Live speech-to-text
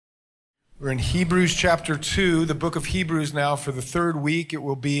We're in Hebrews chapter 2, the book of Hebrews now for the third week. It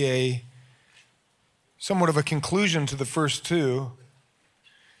will be somewhat of a conclusion to the first two.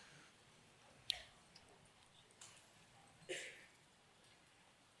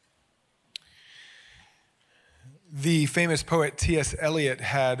 The famous poet T.S. Eliot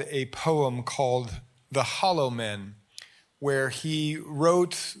had a poem called The Hollow Men, where he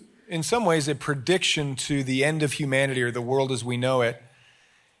wrote, in some ways, a prediction to the end of humanity or the world as we know it.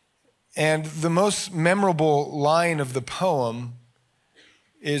 And the most memorable line of the poem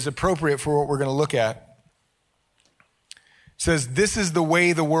is appropriate for what we're going to look at. It says, "This is the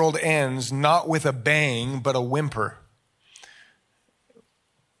way the world ends, not with a bang, but a whimper."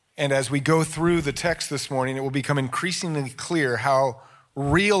 And as we go through the text this morning, it will become increasingly clear how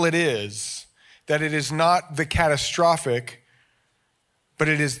real it is that it is not the catastrophic, but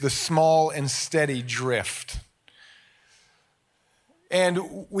it is the small and steady drift.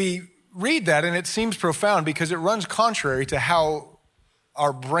 And we read that and it seems profound because it runs contrary to how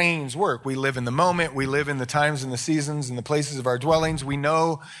our brains work. We live in the moment. We live in the times and the seasons and the places of our dwellings. We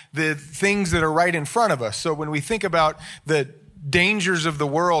know the things that are right in front of us. So when we think about the dangers of the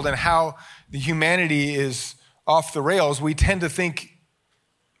world and how the humanity is off the rails, we tend to think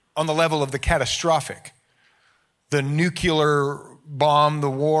on the level of the catastrophic. The nuclear bomb, the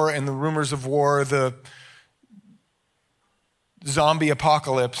war and the rumors of war, the zombie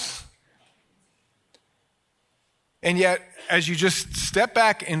apocalypse. And yet, as you just step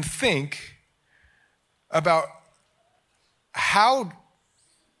back and think about how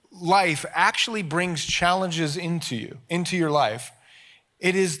life actually brings challenges into your life,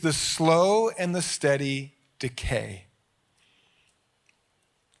 it is the slow and the steady decay.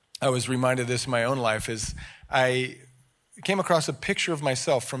 I was reminded of this in my own life as I came across a picture of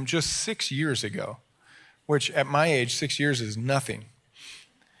myself from just 6 years ago, which at my age, 6 years is nothing.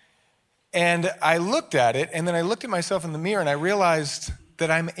 And I looked at it, and then I looked at myself in the mirror, and I realized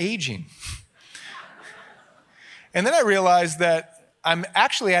that I'm aging. And then I realized that I'm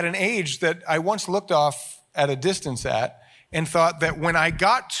actually at an age that I once looked off at a distance at and thought that when I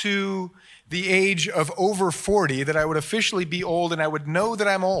got to the age of over 40, that I would officially be old and I would know that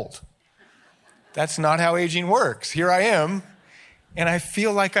I'm old. That's not how aging works. Here I am, and I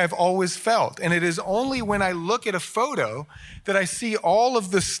feel like I've always felt. And it is only when I look at a photo that I see all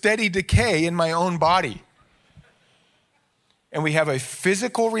of the steady decay in my own body. And we have a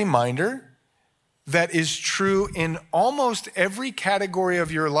physical reminder that is true in almost every category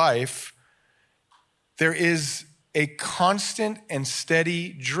of your life. There is a constant and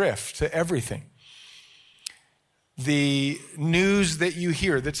steady drift to everything. The news that you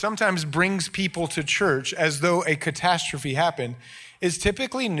hear that sometimes brings people to church as though a catastrophe happened is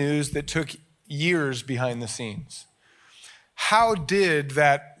typically news that took years behind the scenes. How did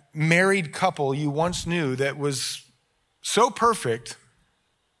that married couple you once knew that was so perfect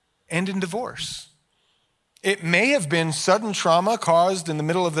end in divorce? It may have been sudden trauma caused in the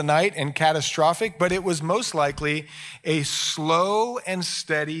middle of the night and catastrophic, but it was most likely a slow and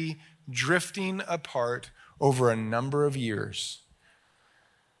steady drifting apart over a number of years.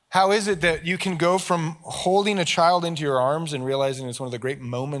 How is it that you can go from holding a child into your arms and realizing it's one of the great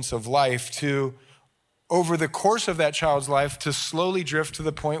moments of life to, over the course of that child's life, to slowly drift to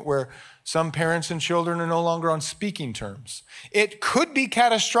the point where some parents and children are no longer on speaking terms? It could be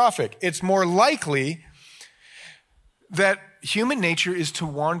catastrophic. It's more likely that human nature is to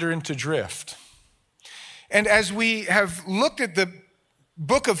wander and to drift. And as we have looked at the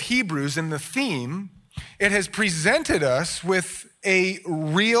book of Hebrews and the theme, it has presented us with a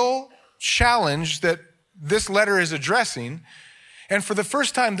real challenge that this letter is addressing. And for the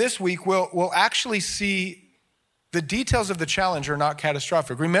first time this week, we'll actually see the details of the challenge are not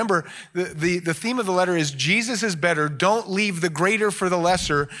catastrophic. Remember, the theme of the letter is Jesus is better. Don't leave the greater for the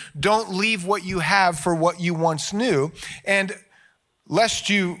lesser. Don't leave what you have for what you once knew. And lest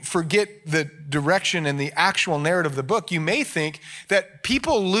you forget the direction and the actual narrative of the book, you may think that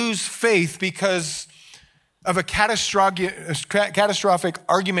people lose faith because of a catastrophic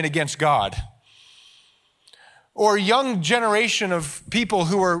argument against God. Or a young generation of people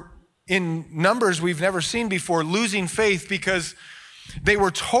who are in numbers we've never seen before losing faith because they were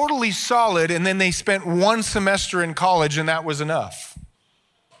totally solid and then they spent one semester in college and that was enough.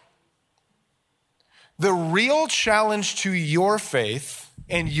 The real challenge to your faith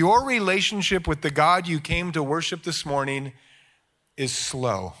and your relationship with the God you came to worship this morning is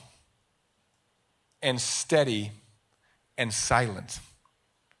slow and steady and silent.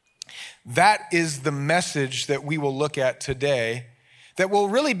 That is the message that we will look at today that will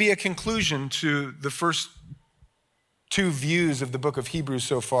really be a conclusion to the first two views of the book of Hebrews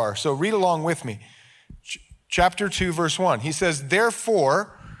so far. So read along with me. Chapter 2, verse 1. He says,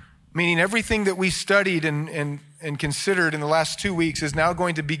 therefore, meaning everything that we studied and considered in the last 2 weeks is now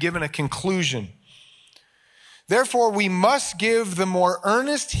going to be given a conclusion. Therefore, we must give the more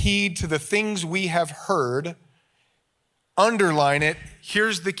earnest heed to the things we have heard. Underline it.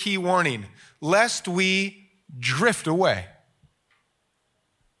 Here's the key warning. Lest we drift away.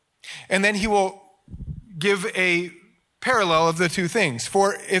 And then he will give a parallel of the two things.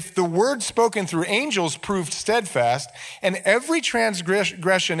 For if the word spoken through angels proved steadfast, and every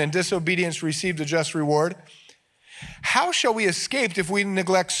transgression and disobedience received a just reward, how shall we escape if we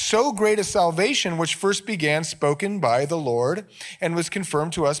neglect so great a salvation which first began spoken by the Lord and was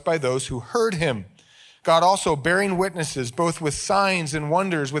confirmed to us by those who heard him? God also bearing witnesses, both with signs and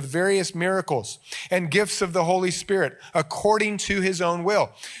wonders, with various miracles and gifts of the Holy Spirit, according to his own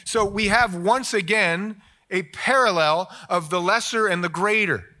will. So we have once again a parallel of the lesser and the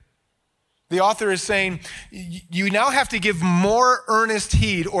greater. The author is saying, you now have to give more earnest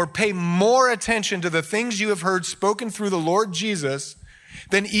heed or pay more attention to the things you have heard spoken through the Lord Jesus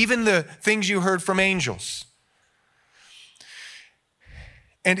than even the things you heard from angels.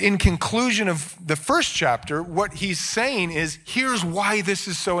 And in conclusion of the first chapter, what he's saying is, here's why this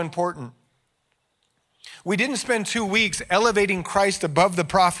is so important. We didn't spend 2 weeks elevating Christ above the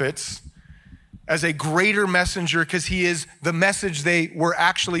prophets as a greater messenger because he is the message they were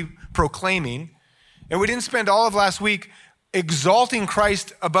actually proclaiming. And we didn't spend all of last week exalting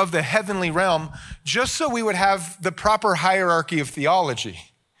Christ above the heavenly realm just so we would have the proper hierarchy of theology.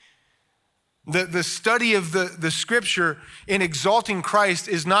 The study of the scripture in exalting Christ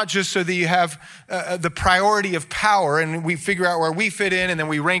is not just so that you have the priority of power and we figure out where we fit in and then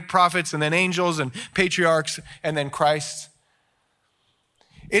we rank prophets and then angels and patriarchs and then Christ.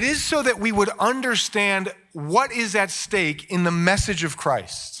 It is so that we would understand what is at stake in the message of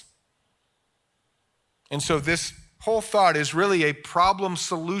Christ. And so this whole thought is really a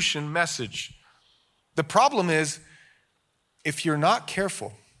problem-solution message. The problem is, if you're not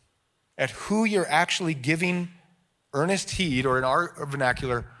careful at who you're actually giving earnest heed, or in our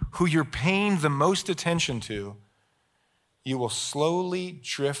vernacular, who you're paying the most attention to, you will slowly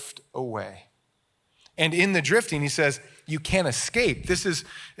drift away. And in the drifting, he says, you can't escape. This is,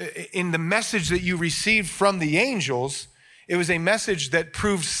 in the message that you received from the angels, it was a message that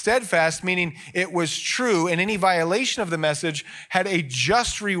proved steadfast, meaning it was true, and any violation of the message had a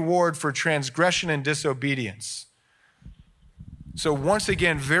just reward for transgression and disobedience. So once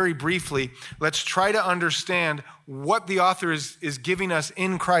again, very briefly, let's try to understand what the author is giving us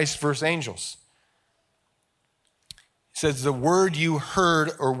in Christ versus angels. He says, the word you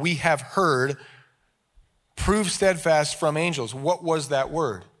heard or we have heard proved steadfast from angels. What was that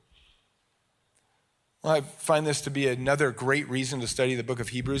word? Well, I find this to be another great reason to study the book of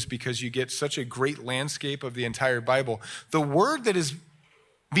Hebrews because you get such a great landscape of the entire Bible. The word that is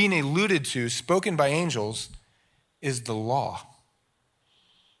being alluded to, spoken by angels, is the law.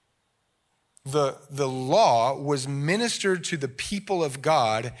 The law was ministered to the people of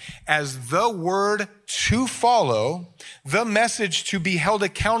God as the word to follow, the message to be held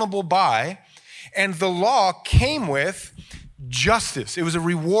accountable by, and the law came with justice. It was a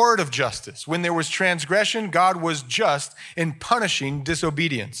reward of justice. When there was transgression, God was just in punishing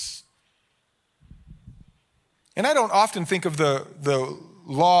disobedience. And I don't often think of the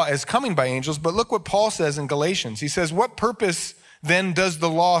law as coming by angels, but look what Paul says in Galatians. He says, what purpose then does the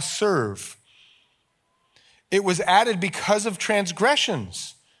law serve? It was added because of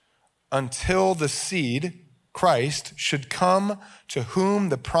transgressions until the seed, Christ, should come to whom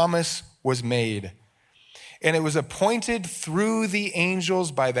the promise was made. And it was appointed through the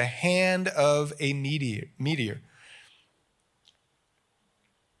angels by the hand of a mediator.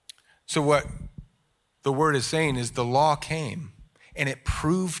 So what the word is saying is the law came and it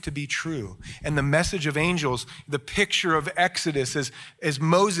proved to be true. And the message of angels, the picture of Exodus, as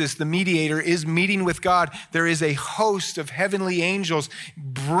Moses, the mediator, is meeting with God, there is a host of heavenly angels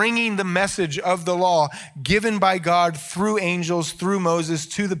bringing the message of the law given by God through angels, through Moses,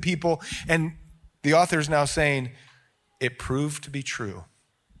 to the people. And the author is now saying, it proved to be true.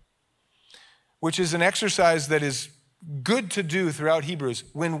 Which is an exercise that is good to do throughout Hebrews.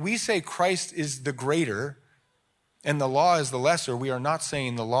 When we say Christ is the greater and the law is the lesser, we are not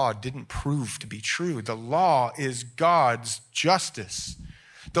saying the law didn't prove to be true. The law is God's justice.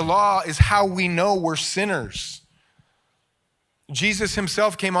 The law is how we know we're sinners. Jesus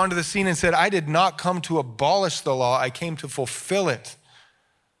himself came onto the scene and said, I did not come to abolish the law, I came to fulfill it.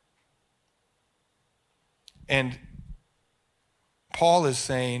 And Paul is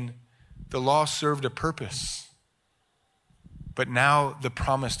saying the law served a purpose. but now the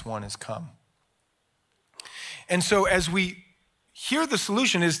promised one has come. And so as we hear, the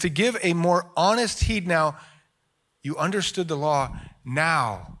solution is to give a more honest heed. Now, you understood the law.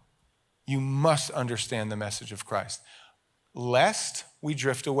 Now you must understand the message of Christ, lest we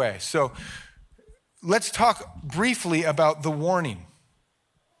drift away. So let's talk briefly about the warning.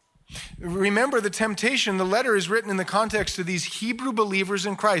 Remember, the temptation, the letter is written in the context of these Hebrew believers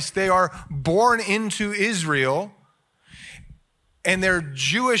in Christ. They are born into Israel, and they're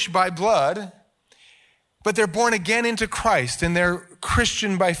Jewish by blood, but they're born again into Christ, and they're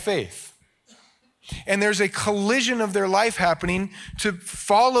Christian by faith. And there's a collision of their life happening to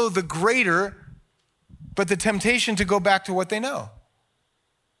follow the greater, but the temptation to go back to what they know.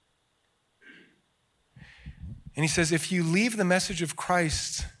 And he says, if you leave the message of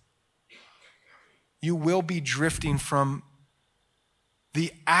Christ, you will be drifting from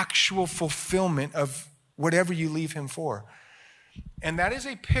the actual fulfillment of whatever you leave him for. And that is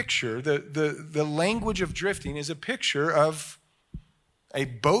a picture, the language of drifting is a picture of a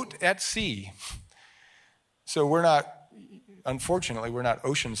boat at sea. So unfortunately, we're not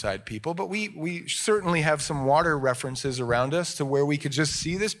oceanside people, but we certainly have some water references around us to where we could just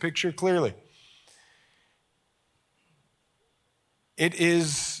see this picture clearly. It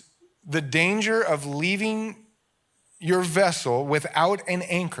is the danger of leaving your vessel without an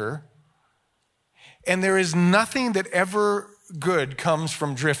anchor, and there is nothing that ever good comes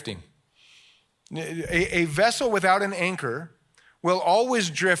from drifting. A vessel without an anchor will always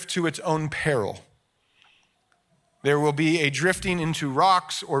drift to its own peril. There will be a drifting into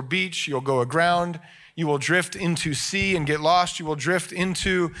rocks or beach. You'll go aground. You will drift into sea and get lost. You will drift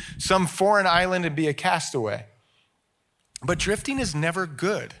into some foreign island and be a castaway. But drifting is never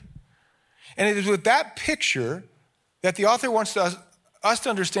good. And it is with that picture that the author wants us to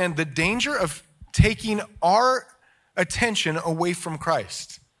understand the danger of taking our attention away from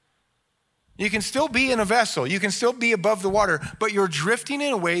Christ. You can still be in a vessel. You can still be above the water, but you're drifting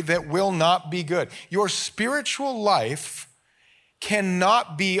in a way that will not be good. Your spiritual life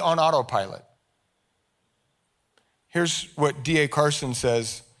cannot be on autopilot. Here's what D.A. Carson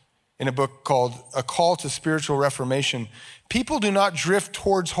says in a book called A Call to Spiritual Reformation. People do not drift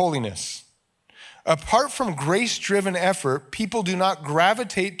towards holiness. Apart from grace-driven effort, people do not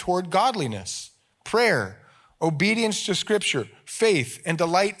gravitate toward godliness, prayer, obedience to Scripture, faith, and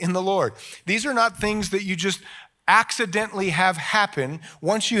delight in the Lord. These are not things that you just accidentally have happen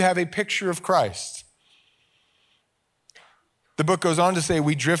once you have a picture of Christ. The book goes on to say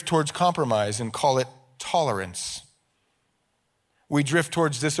we drift towards compromise and call it tolerance. We drift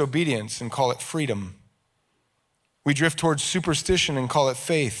towards disobedience and call it freedom. We drift towards superstition and call it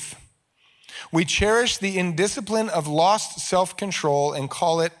faith. We cherish the indiscipline of lost self-control and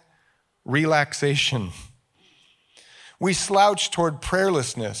call it relaxation. We slouch toward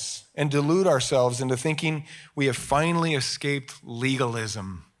prayerlessness and delude ourselves into thinking we have finally escaped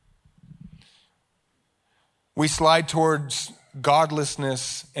legalism. We slide towards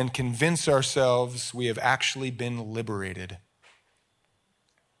godlessness and convince ourselves we have actually been liberated.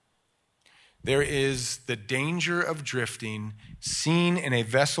 There is the danger of drifting, seen in a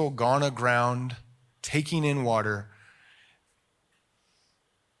vessel gone aground, taking in water,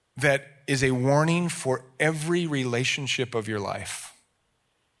 that is a warning for every relationship of your life.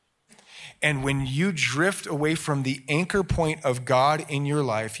 And when you drift away from the anchor point of God in your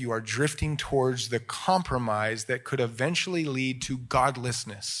life, you are drifting towards the compromise that could eventually lead to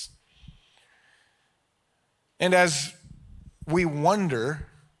godlessness. And as we wonder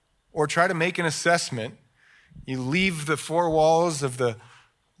or try to make an assessment, you leave the four walls of the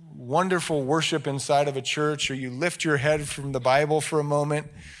wonderful worship inside of a church, or you lift your head from the Bible for a moment,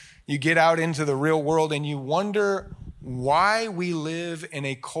 you get out into the real world and you wonder why we live in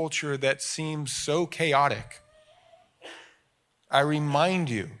a culture that seems so chaotic. I remind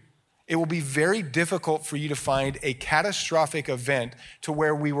you, it will be very difficult for you to find a catastrophic event to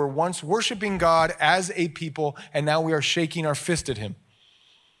where we were once worshiping God as a people and now we are shaking our fist at him.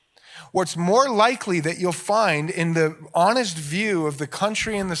 What's more likely that you'll find in the honest view of the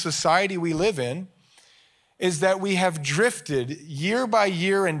country and the society we live in is that we have drifted year by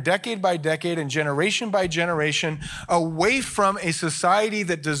year and decade by decade and generation by generation away from a society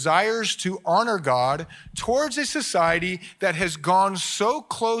that desires to honor God towards a society that has gone so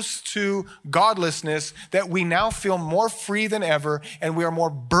close to godlessness that we now feel more free than ever and we are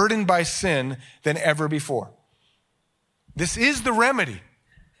more burdened by sin than ever before. This is the remedy.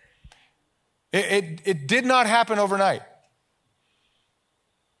 It did not happen overnight.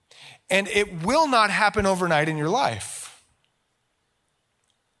 And it will not happen overnight in your life.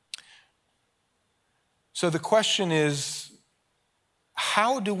 So the question is,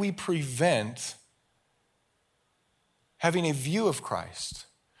 how do we prevent having a view of Christ,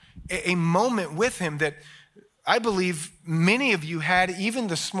 a moment with him that I believe many of you had even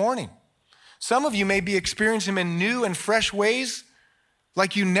this morning? Some of you may be experiencing him in new and fresh ways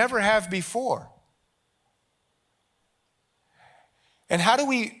like you never have before. And how do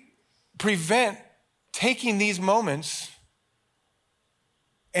we prevent taking these moments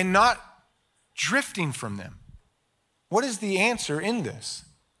and not drifting from them? What is the answer in this?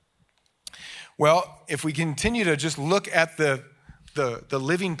 Well, if we continue to just look at the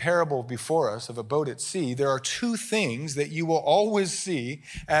living parable before us of a boat at sea, there are two things that you will always see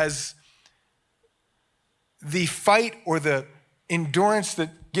as the fight or the endurance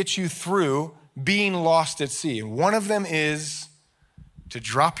that gets you through being lost at sea. And one of them is to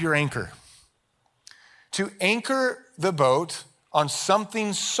drop your anchor. To anchor the boat on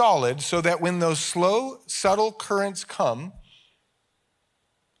something solid so that when those slow, subtle currents come,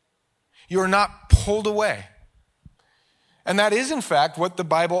 you're not pulled away. And that is, in fact, what the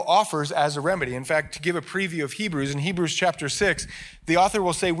Bible offers as a remedy. In fact, to give a preview of Hebrews, in Hebrews chapter 6, the author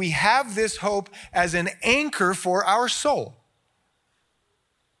will say, we have this hope as an anchor for our soul.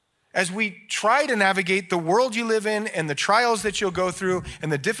 As we try to navigate the world you live in and the trials that you'll go through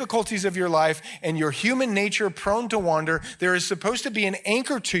and the difficulties of your life and your human nature prone to wander, there is supposed to be an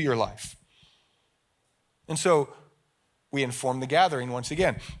anchor to your life. And so we inform the gathering once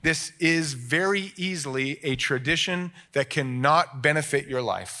again. This is very easily a tradition that cannot benefit your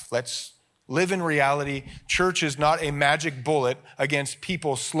life. Let's live in reality. Church is not a magic bullet against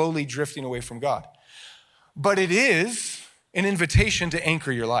people slowly drifting away from God. But it is an invitation to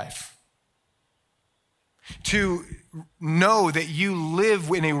anchor your life. To know that you live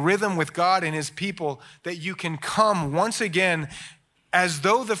in a rhythm with God and his people, that you can come once again as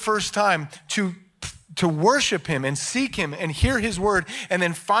though the first time to worship him and seek him and hear his word, and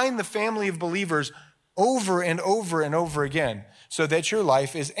then find the family of believers over and over and over again so that your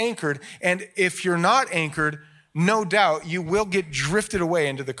life is anchored. And if you're not anchored, no doubt you will get drifted away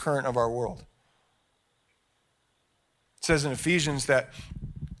into the current of our world. It says in Ephesians that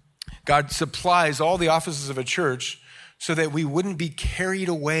God supplies all the offices of a church so that we wouldn't be carried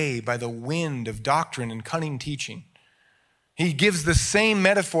away by the wind of doctrine and cunning teaching. He gives the same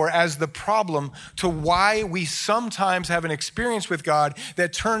metaphor as the problem to why we sometimes have an experience with God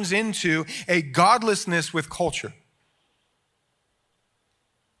that turns into a godlessness with culture.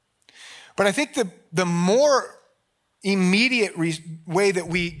 But I think the more immediate way that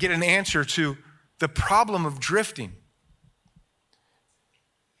we get an answer to the problem of drifting,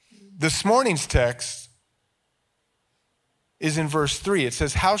 this morning's text is in verse 3. It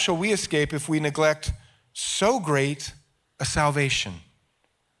says, how shall we escape if we neglect so great a salvation?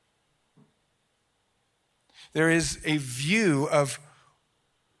 There is a view of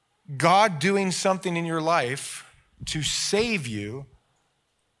God doing something in your life to save you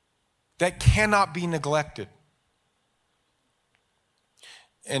that cannot be neglected.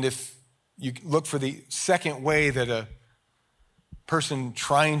 And if you look for the second way that a person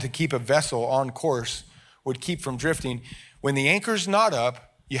trying to keep a vessel on course would keep from drifting, when the anchor's not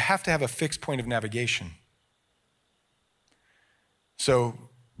up, you have to have a fixed point of navigation. So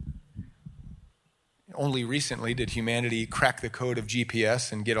only recently did humanity crack the code of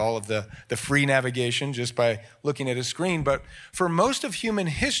GPS and get all of the free navigation just by looking at a screen. But for most of human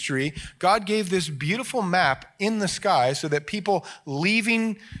history, God gave this beautiful map in the sky so that people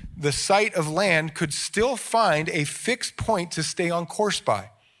leaving the site of land could still find a fixed point to stay on course by,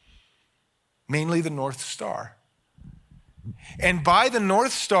 mainly the North Star. And by the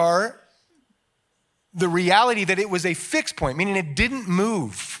North Star, the reality that it was a fixed point, meaning it didn't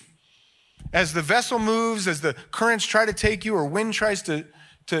move. As the vessel moves, as the currents try to take you or wind tries to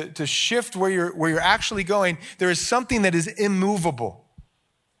shift where you're actually going, there is something that is immovable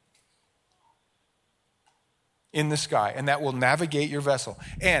in the sky, and that will navigate your vessel.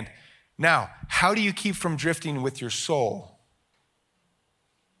 And now, how do you keep from drifting with your soul?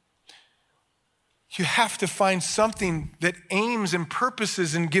 You have to find something that aims and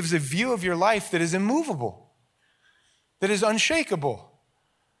purposes and gives a view of your life that is immovable, that is unshakable,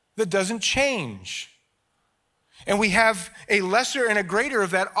 that doesn't change. And we have a lesser and a greater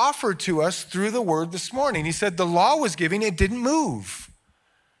of that offered to us through the word this morning. He said the law was giving, it didn't move.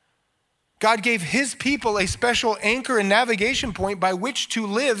 God gave his people a special anchor and navigation point by which to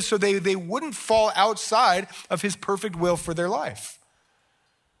live so they wouldn't fall outside of his perfect will for their life.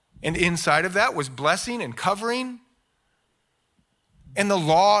 And inside of that was blessing and covering. And the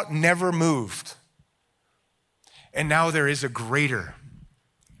law never moved. And now there is a greater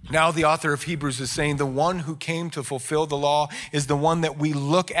Now the author of Hebrews is saying the one who came to fulfill the law is the one that we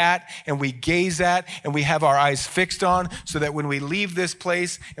look at and we gaze at and we have our eyes fixed on, so that when we leave this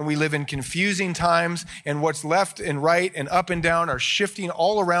place and we live in confusing times and what's left and right and up and down are shifting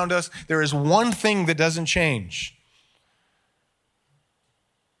all around us, there is one thing that doesn't change.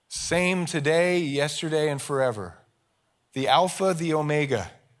 Same today, yesterday, and forever. The Alpha, the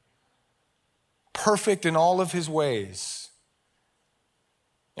Omega. Perfect in all of his ways.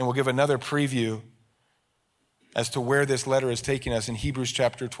 And we'll give another preview as to where this letter is taking us in Hebrews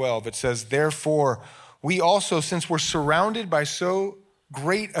chapter 12. It says, therefore, we also, since we're surrounded by so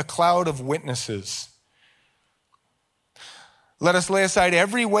great a cloud of witnesses, let us lay aside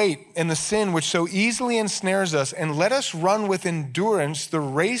every weight and the sin which so easily ensnares us, and let us run with endurance the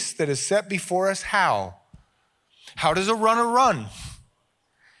race that is set before us. How? How does a runner run?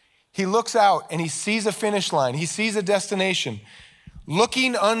 He looks out and he sees a finish line. He sees a destination.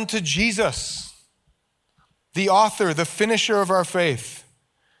 Looking unto Jesus, the author, the finisher of our faith,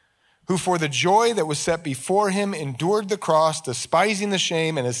 who for the joy that was set before him endured the cross, despising the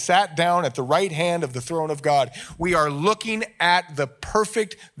shame, and has sat down at the right hand of the throne of God. We are looking at the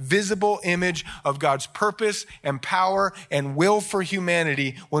perfect, visible image of God's purpose and power and will for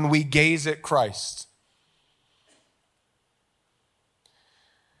humanity when we gaze at Christ.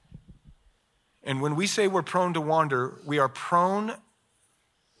 And when we say we're prone to wander, we are prone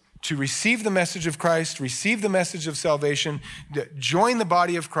to receive the message of Christ, receive the message of salvation, join the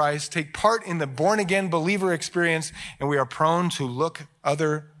body of Christ, take part in the born-again believer experience, and we are prone to look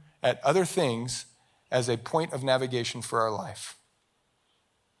at other things as a point of navigation for our life.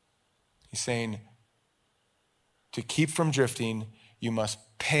 He's saying, to keep from drifting, you must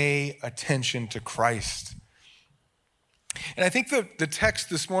pay attention to Christ. And I think the text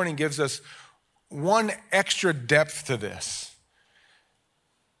this morning gives us one extra depth to this.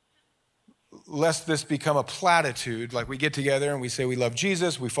 Lest this become a platitude, like we get together and we say we love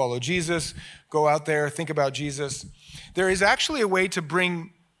Jesus, we follow Jesus, go out there, think about Jesus. There is actually a way to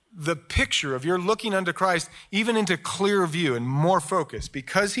bring the picture of your looking unto Christ even into clear view and more focus,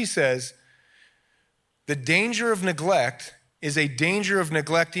 because he says the danger of neglect is a danger of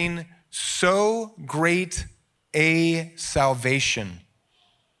neglecting so great a salvation.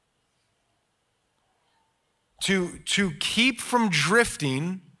 To keep from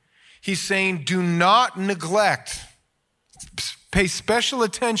drifting, he's saying, do not neglect, pay special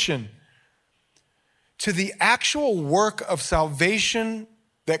attention to the actual work of salvation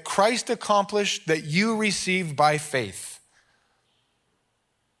that Christ accomplished, that you receive by faith.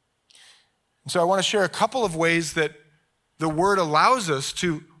 And so I want to share a couple of ways that the word allows us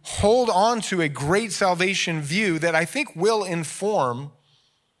to hold on to a great salvation view that I think will inform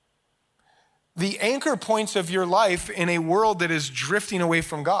the anchor points of your life in a world that is drifting away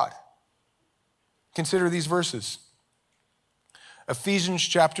from God. Consider these verses. Ephesians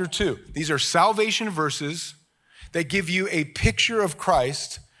chapter 2. These are salvation verses that give you a picture of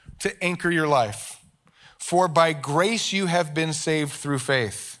Christ to anchor your life. For by grace you have been saved through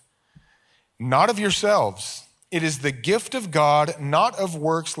faith, not of yourselves. It is the gift of God, not of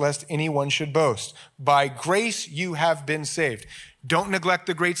works, lest anyone should boast. By grace you have been saved. Don't neglect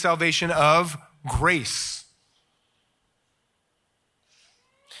the great salvation of grace.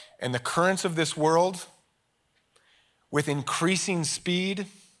 And the currents of this world, with increasing speed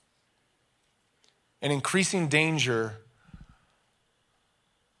and increasing danger,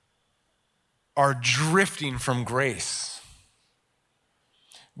 are drifting from grace.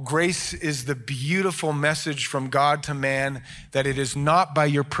 Grace is the beautiful message from God to man that it is not by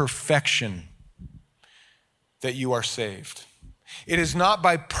your perfection that you are saved. It is not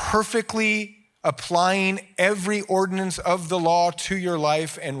by perfectly applying every ordinance of the law to your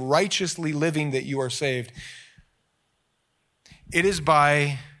life and righteously living that you are saved. It is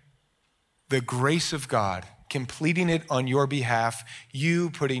by the grace of God completing it on your behalf, you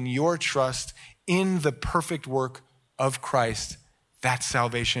putting your trust in the perfect work of Christ. That's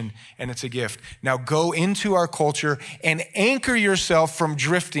salvation, and it's a gift. Now go into our culture and anchor yourself from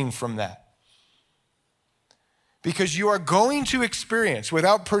drifting from that. Because you are going to experience,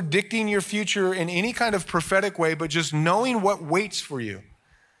 without predicting your future in any kind of prophetic way, but just knowing what waits for you,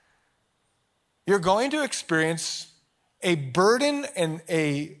 you're going to experience a burden and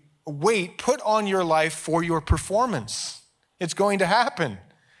a weight put on your life for your performance. It's going to happen.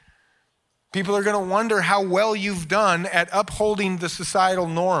 People are going to wonder how well you've done at upholding the societal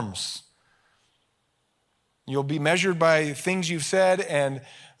norms. You'll be measured by things you've said and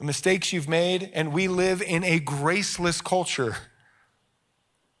mistakes you've made, and we live in a graceless culture.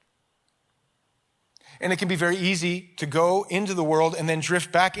 And it can be very easy to go into the world and then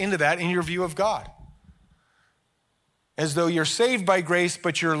drift back into that in your view of God. As though you're saved by grace,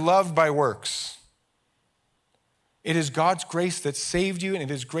 but you're loved by works. It is God's grace that saved you, and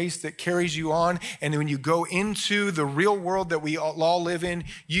it is grace that carries you on. And when you go into the real world that we all live in,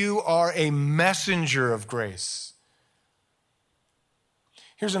 you are a messenger of grace.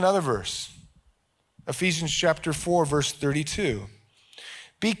 Here's another verse. Ephesians chapter 4, verse 32.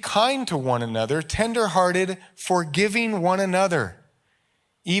 Be kind to one another, tenderhearted, forgiving one another,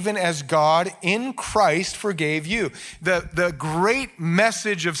 even as God in Christ forgave you. The great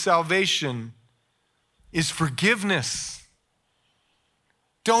message of salvation is forgiveness.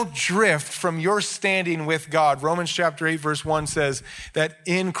 Don't drift from your standing with God. Romans chapter 8, verse 1 says that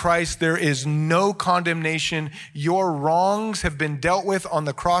in Christ there is no condemnation. Your wrongs have been dealt with on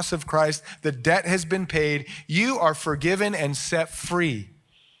the cross of Christ. The debt has been paid. You are forgiven and set free.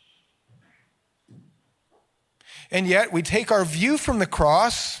 And yet we take our view from the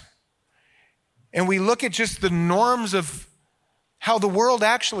cross and we look at just the norms of how the world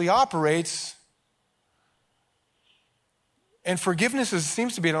actually operates. And forgiveness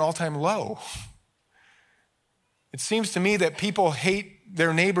seems to be at an all-time low. It seems to me that people hate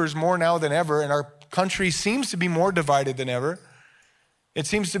their neighbors more now than ever, and our country seems to be more divided than ever. It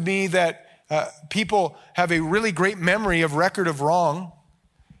seems to me that people have a really great memory of record of wrong,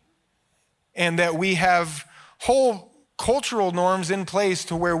 and that we have whole cultural norms in place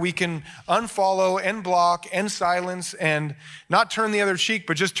to where we can unfollow and block and silence and not turn the other cheek,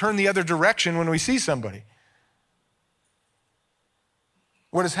 but just turn the other direction when we see somebody.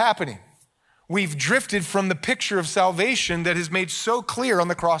 What is happening? We've drifted from the picture of salvation that is made so clear on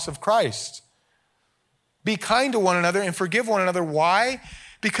the cross of Christ. Be kind to one another and forgive one another. Why?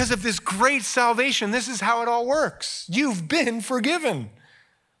 Because of this great salvation. This is how it all works. You've been forgiven.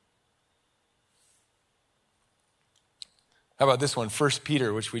 How about this one? 1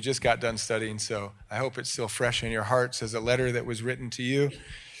 Peter, which we just got done studying, so I hope it's still fresh in your hearts as a letter that was written to you.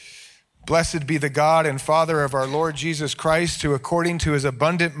 Blessed be the God and Father of our Lord Jesus Christ, who according to his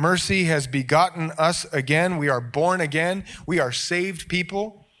abundant mercy has begotten us again. We are born again. We are saved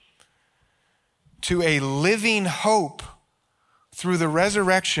people to a living hope through the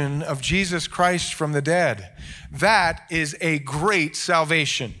resurrection of Jesus Christ from the dead. That is a great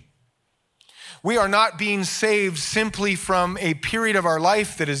salvation. We are not being saved simply from a period of our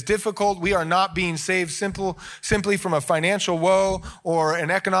life that is difficult. We are not being saved simply from a financial woe or an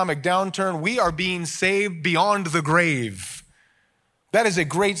economic downturn. We are being saved beyond the grave. That is a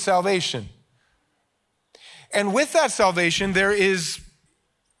great salvation. And with that salvation, there is,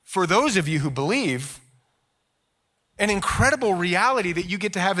 for those of you who believe, an incredible reality that you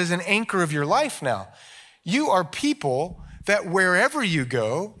get to have as an anchor of your life now. You are people that wherever you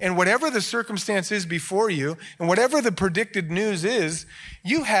go and whatever the circumstance is before you and whatever the predicted news is,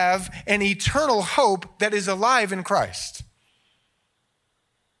 you have an eternal hope that is alive in Christ.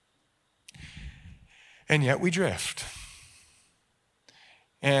 And yet we drift.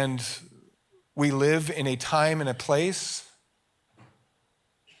 And we live in a time and a place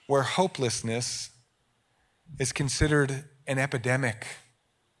where hopelessness is considered an epidemic.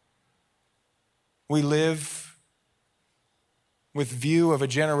 We live with view of a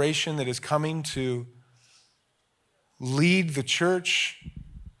generation that is coming to lead the church,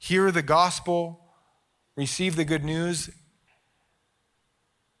 hear the gospel, receive the good news,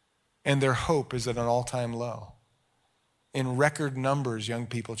 and their hope is at an all-time low. In record numbers, young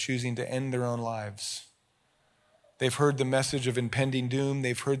people choosing to end their own lives. They've heard the message of impending doom.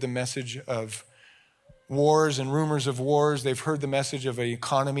 They've heard the message of wars and rumors of wars. They've heard the message of an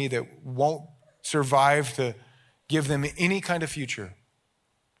economy that won't survive to give them any kind of future.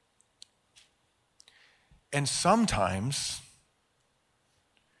 And sometimes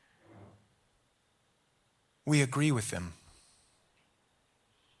we agree with them.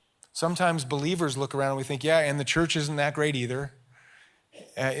 Sometimes believers look around and we think, yeah, and the church isn't that great either.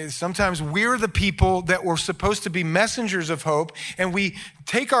 Sometimes we're the people that were supposed to be messengers of hope, and we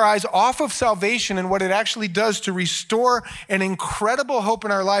take our eyes off of salvation and what it actually does to restore an incredible hope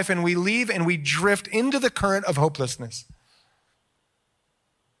in our life, and we leave and we drift into the current of hopelessness.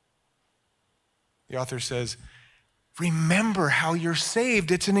 The author says, remember how you're saved.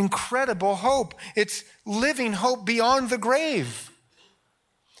 It's an incredible hope. It's living hope beyond the grave.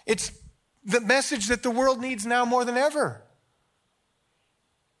 It's the message that the world needs now more than ever.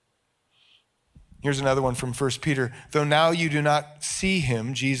 Here's another one from 1 Peter. Though now you do not see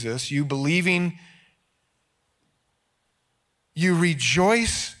him, Jesus, you believing, you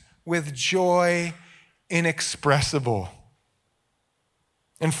rejoice with joy inexpressible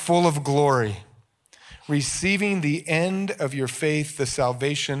and full of glory, receiving the end of your faith, the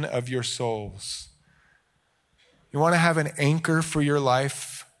salvation of your souls. You want to have an anchor for your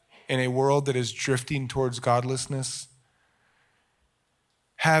life in a world that is drifting towards godlessness?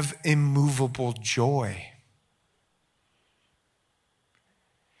 Have immovable joy.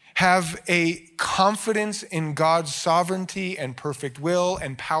 Have a confidence in God's sovereignty and perfect will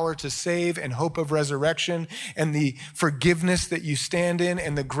and power to save and hope of resurrection and the forgiveness that you stand in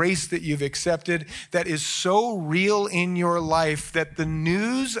and the grace that you've accepted that is so real in your life that the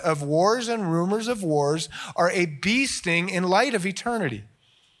news of wars and rumors of wars are a bee sting in light of eternity.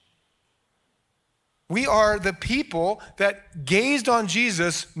 We are the people that gazed on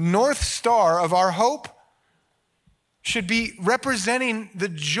Jesus, North Star of our hope, should be representing the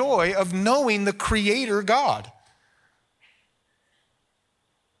joy of knowing the Creator God.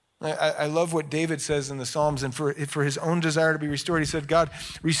 I love what David says in the Psalms, and for his own desire to be restored, he said, God,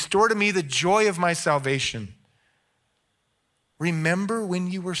 restore to me the joy of my salvation. Remember when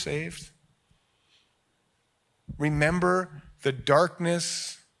you were saved? Remember the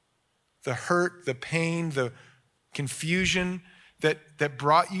darkness, the hurt, the pain, the confusion that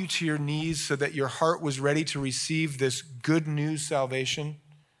brought you to your knees so that your heart was ready to receive this good news salvation,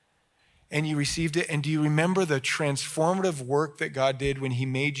 and you received it. And do you remember the transformative work that God did when he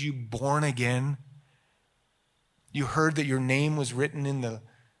made you born again? You heard that your name was written in the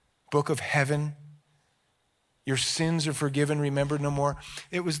book of heaven. Your sins are forgiven, remembered no more.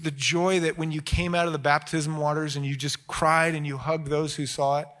 It was the joy that when you came out of the baptism waters and you just cried and you hugged those who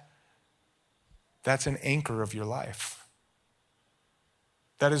saw it, that's an anchor of your life.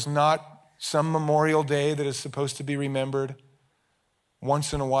 That is not some memorial day that is supposed to be remembered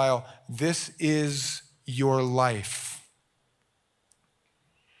once in a while. This is your life.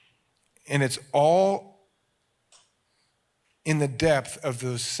 And it's all in the depth of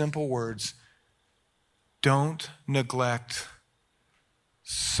those simple words. Don't neglect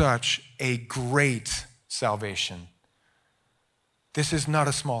such a great salvation. This is not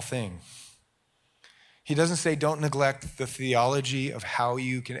a small thing. He doesn't say don't neglect the theology of how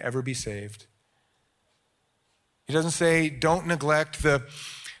you can ever be saved. He doesn't say don't neglect the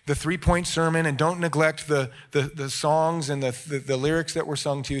 3-point sermon and don't neglect the songs and the lyrics that were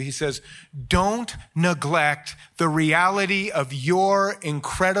sung to you. He says don't neglect the reality of your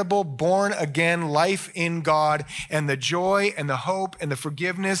incredible born-again life in God and the joy and the hope and the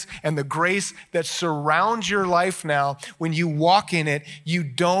forgiveness and the grace that surrounds your life now. When you walk in it, you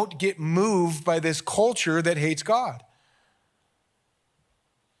don't get moved by this culture that hates God.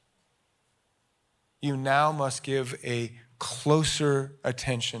 You now must give a closer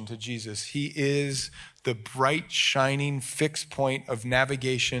attention to Jesus. He is the bright, shining, fixed point of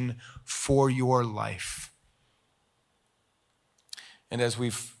navigation for your life. And as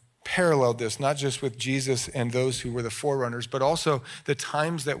we've paralleled this, not just with Jesus and those who were the forerunners, but also the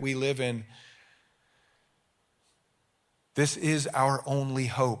times that we live in, this is our only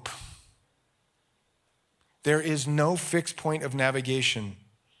hope. There is no fixed point of navigation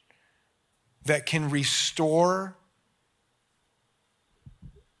that can restore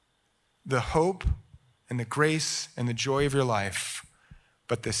the hope and the grace and the joy of your life,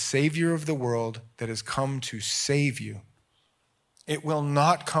 but the Savior of the world that has come to save you. It will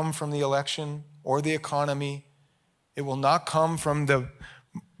not come from the election or the economy. It will not come from the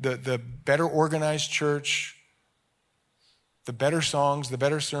better organized church, the better songs, the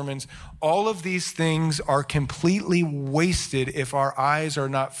better sermons. All of these things are completely wasted if our eyes are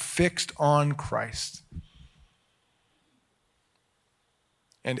not fixed on Christ.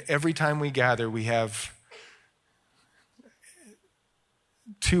 And every time we gather, we have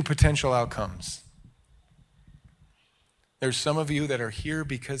two potential outcomes. There's some of you that are here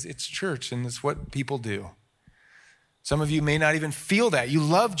because it's church and it's what people do. Some of you may not even feel that. You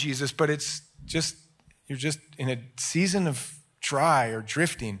love Jesus, but it's just, you're just in a season of dry or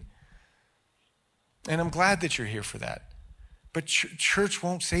drifting. And I'm glad that you're here for that. But church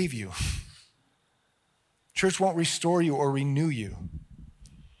won't save you. Church won't restore you or renew you.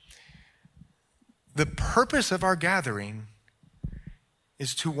 The purpose of our gathering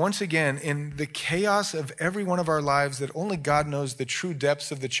is to once again, in the chaos of every one of our lives that only God knows the true depths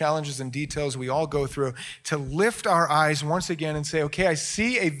of the challenges and details we all go through, to lift our eyes once again and say, okay, I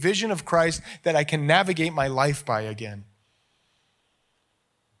see a vision of Christ that I can navigate my life by again.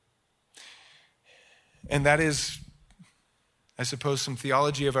 And that is, I suppose, some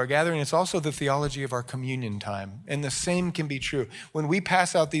theology of our gathering. It's also the theology of our communion time. And the same can be true. When we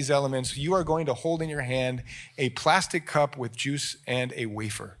pass out these elements, you are going to hold in your hand a plastic cup with juice and a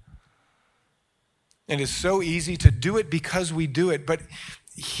wafer. And it's so easy to do it because we do it. But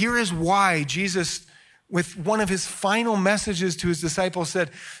here is why Jesus with one of his final messages to his disciples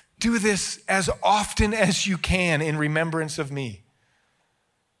said, do this as often as you can in remembrance of me.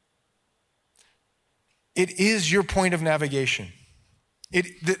 It is your point of navigation.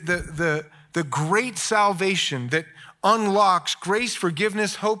 The great salvation that unlocks grace,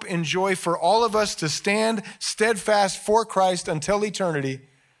 forgiveness, hope, and joy for all of us to stand steadfast for Christ until eternity.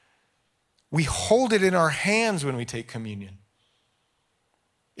 We hold it in our hands when we take communion.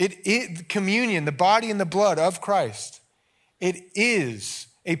 Communion, the body and the blood of Christ, it is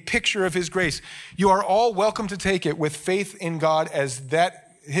a picture of his grace. You are all welcome to take it with faith in God as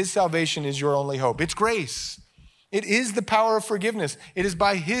that his salvation is your only hope. It's grace. It is the power of forgiveness. It is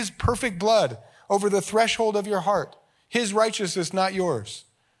by his perfect blood over the threshold of your heart. His righteousness, not yours.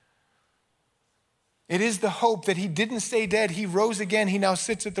 It is the hope that he didn't stay dead. He rose again. He now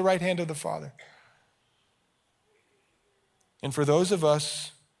sits at the right hand of the Father. And for those of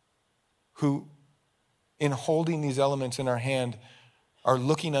us who, in holding these elements in our hand, are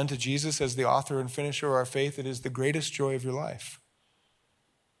looking unto Jesus as the author and finisher of our faith, it is the greatest joy of your life.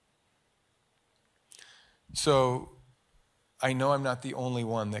 So I know I'm not the only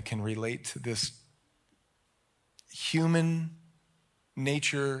one that can relate to this human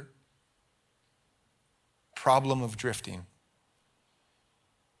nature problem of drifting.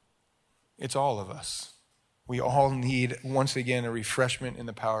 It's all of us. We all need, once again, a refreshment in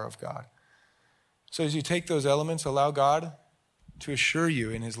the power of God. So as you take those elements, allow God to assure you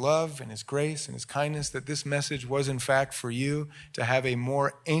in his love and his grace and his kindness that this message was in fact for you to have a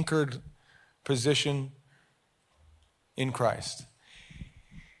more anchored position in Christ.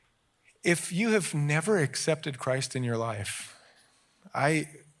 If you have never accepted Christ in your life, I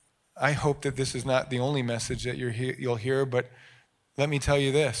hope that this is not the only message that you'll hear, but let me tell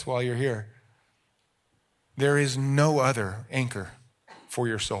you this while you're here. There is no other anchor for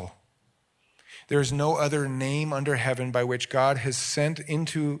your soul. There is no other name under heaven by which God has sent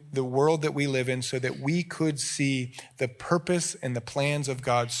into the world that we live in so that we could see the purpose and the plans of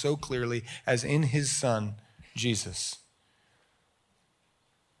God so clearly as in his Son, Jesus.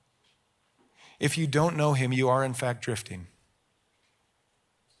 If you don't know him, you are in fact drifting.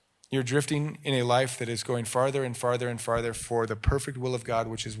 You're drifting in a life that is going farther and farther and farther for the perfect will of God,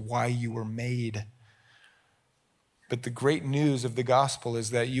 which is why you were made. But the great news of the gospel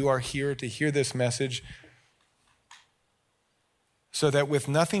is that you are here to hear this message so that with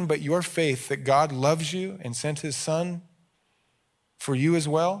nothing but your faith that God loves you and sent his Son for you as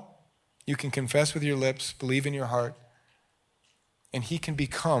well, you can confess with your lips, believe in your heart, and he can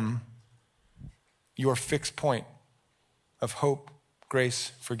become your fixed point of hope,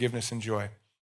 grace, forgiveness, and joy.